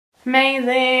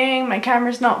Amazing, my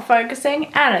camera's not focusing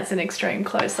and it's an extreme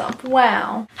close-up.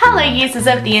 Wow. Hello users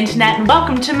of the internet and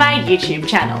welcome to my YouTube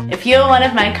channel. If you're one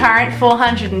of my current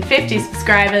 450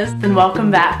 subscribers, then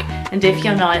welcome back. And if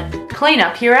you're not, clean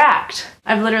up your act.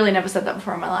 I've literally never said that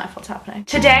before in my life. What's happening?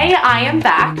 Today I am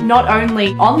back, not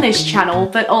only on this channel,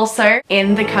 but also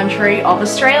in the country of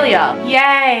Australia.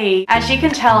 Yay! As you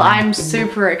can tell, I'm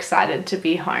super excited to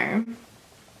be home.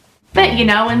 But you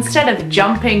know, instead of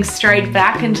jumping straight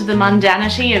back into the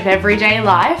mundanity of everyday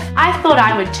life, I thought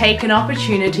I would take an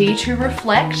opportunity to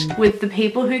reflect with the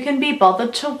people who can be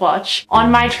bothered to watch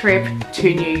on my trip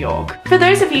to New York. For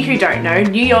those of you who don't know,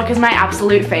 New York is my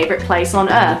absolute favourite place on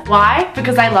earth. Why?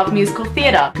 Because I love musical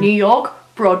theatre. New York,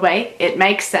 Broadway, it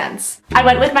makes sense. I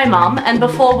went with my mum, and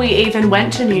before we even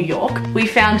went to New York, we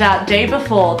found out day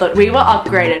before that we were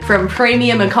upgraded from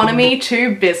premium economy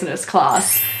to business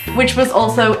class, which was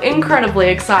also incredibly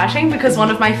exciting because one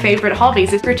of my favourite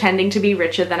hobbies is pretending to be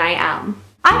richer than I am.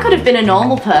 I could have been a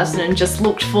normal person and just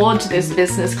looked forward to this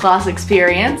business class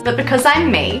experience, but because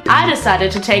I'm me, I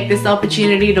decided to take this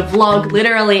opportunity to vlog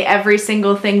literally every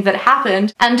single thing that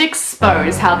happened and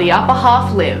expose how the upper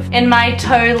half live in my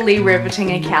totally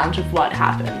riveting account of what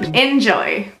happened.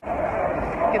 Enjoy!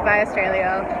 Goodbye,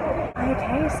 Australia.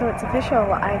 Okay, so it's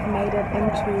official. I've made it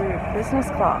into business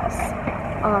class.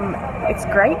 It's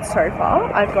great so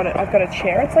far. I've got a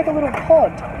chair. It's like a little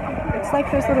pod. It's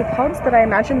like those little pods that I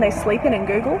imagine they sleep in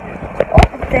Google.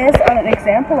 Oh, there's an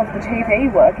example of the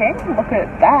TV working. Look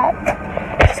at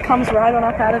that. It just comes right on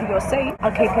up out of your seat.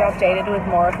 I'll keep you updated with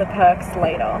more of the perks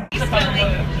later.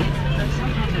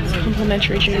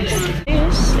 Complimentary juice.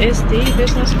 This is the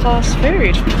business class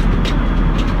food.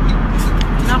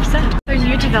 Enough said. So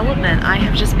new development, I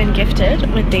have just been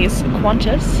gifted with these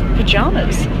Qantas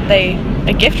pajamas. They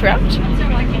are gift wrapped.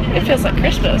 It feels like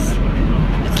Christmas.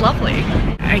 It's lovely.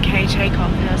 Okay,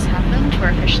 takeoff has happened.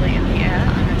 We're officially in the air.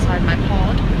 I'm inside my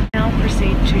pod. Now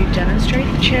proceed to demonstrate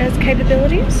the chair's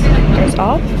capabilities. Goes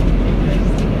up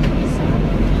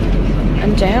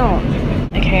and down.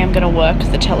 Okay, I'm gonna work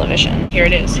the television. Here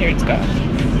it is. Here it's go.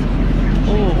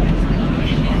 Ooh.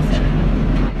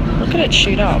 Look at it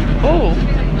shoot up. Ooh.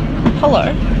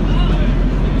 Hello.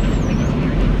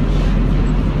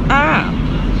 Ah.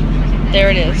 There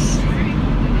it is.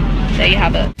 There you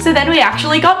have it. So then we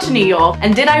actually got to New York,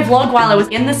 and did I vlog while I was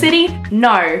in the city?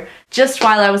 No, just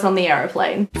while I was on the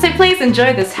aeroplane. So please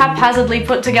enjoy this haphazardly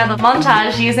put together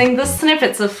montage using the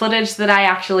snippets of footage that I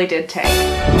actually did take.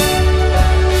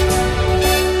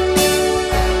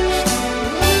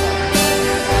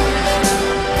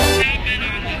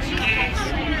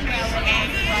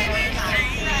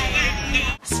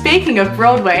 Speaking of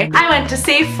Broadway, I went to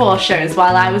see 4 shows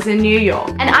while I was in New York,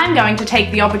 and I'm going to take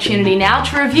the opportunity now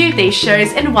to review these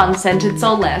shows in 1 sentence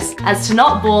or less, as to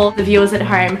not bore the viewers at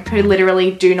home who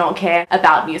literally do not care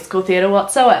about musical theatre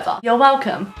whatsoever. You're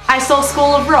welcome. I saw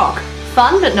School of Rock.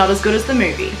 Fun, but not as good as the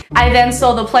movie. I then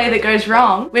saw The Play That Goes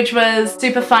Wrong, which was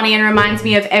super funny and reminds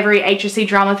me of every HSC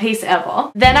drama piece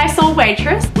ever. Then I saw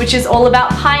Waitress, which is all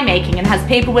about pie making and has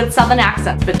people with southern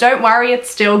accents, but don't worry, it's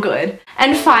still good.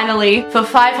 And finally, for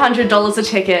 $500 a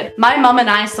ticket, my mum and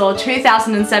I saw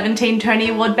 2017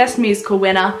 Tony Award Best Musical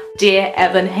winner, Dear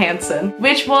Evan Hansen,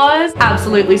 which was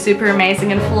absolutely super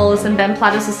amazing and flawless, and Ben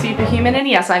Platters is superhuman. And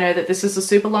yes, I know that this is a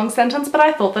super long sentence, but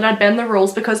I thought that I'd bend the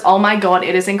rules because oh my god,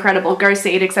 it is incredible. Go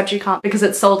see it, except you can't because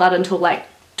it's sold out until like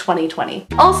 2020.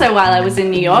 Also, while I was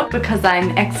in New York, because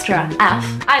I'm extra F,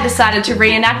 I decided to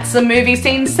reenact some movie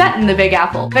scenes set in the Big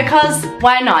Apple, because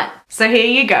why not? So here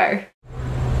you go.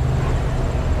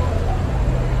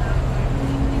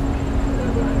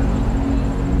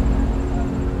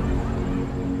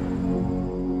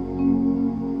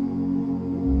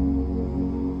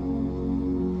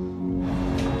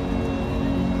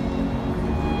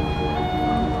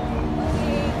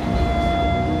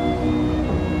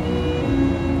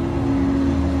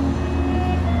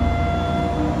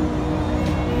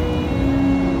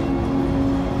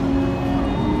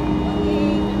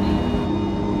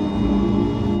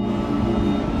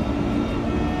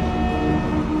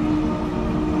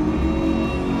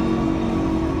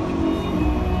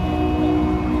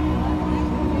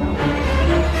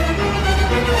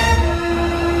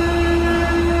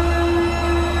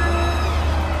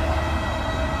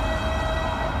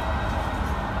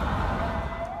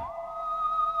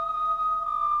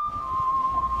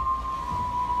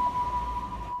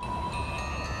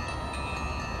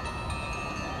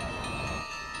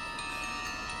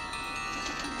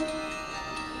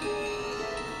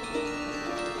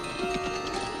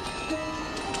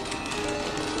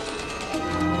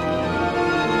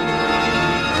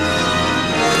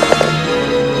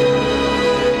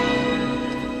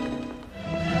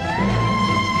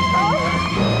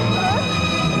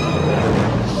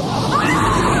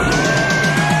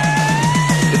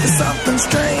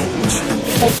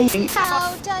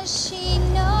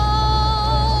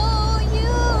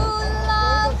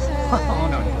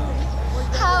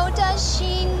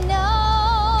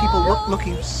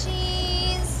 looking.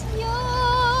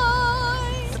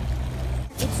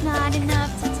 It's not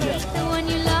enough to take the one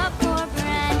you love for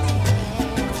granted.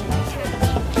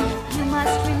 You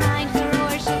must remind her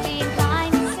or she'll be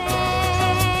inclined to say,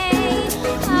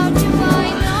 how do I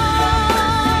know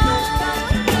he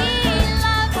loves me?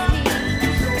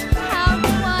 How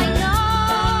do I know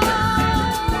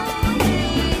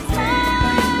he's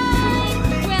mine?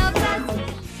 Well, that's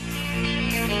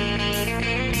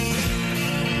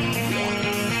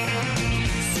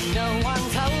No one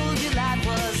told you life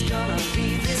was gonna be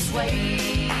this way.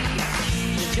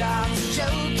 Your job's a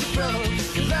joke you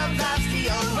broke, your love life's the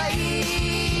old way.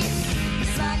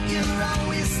 It's like you're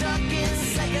always stuck in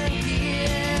second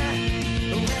gear.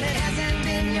 When it hasn't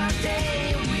been your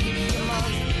day, week, your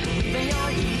month, or even your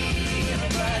year.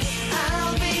 But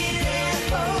I'll be there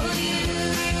for you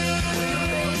when your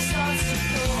race starts to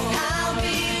pour. I'll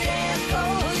be there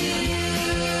for you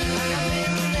like I've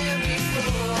been there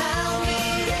before. I'll be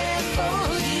there for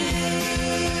you,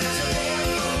 so there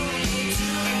for me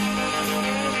too.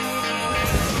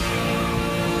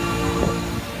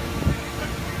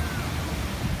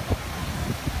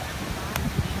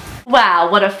 Wow,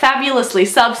 what a fabulously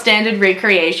substandard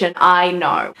recreation, I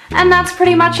know. And that's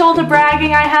pretty much all the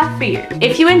bragging I have for you.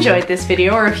 If you enjoyed this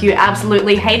video, or if you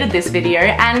absolutely hated this video,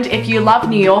 and if you love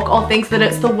New York or think that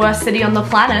it's the worst city on the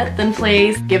planet, then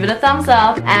please give it a thumbs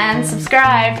up and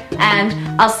subscribe, and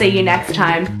I'll see you next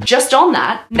time. Just on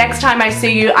that, next time I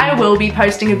see you, I will be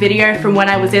posting a video from when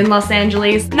I was in Los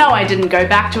Angeles. No, I didn't go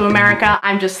back to America,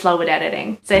 I'm just slow at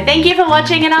editing. So thank you for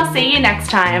watching, and I'll see you next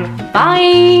time.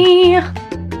 Bye!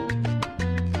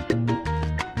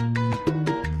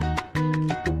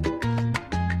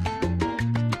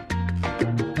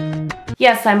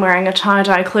 Yes, I'm wearing a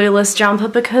tie-dye Clueless jumper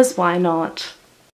because why not?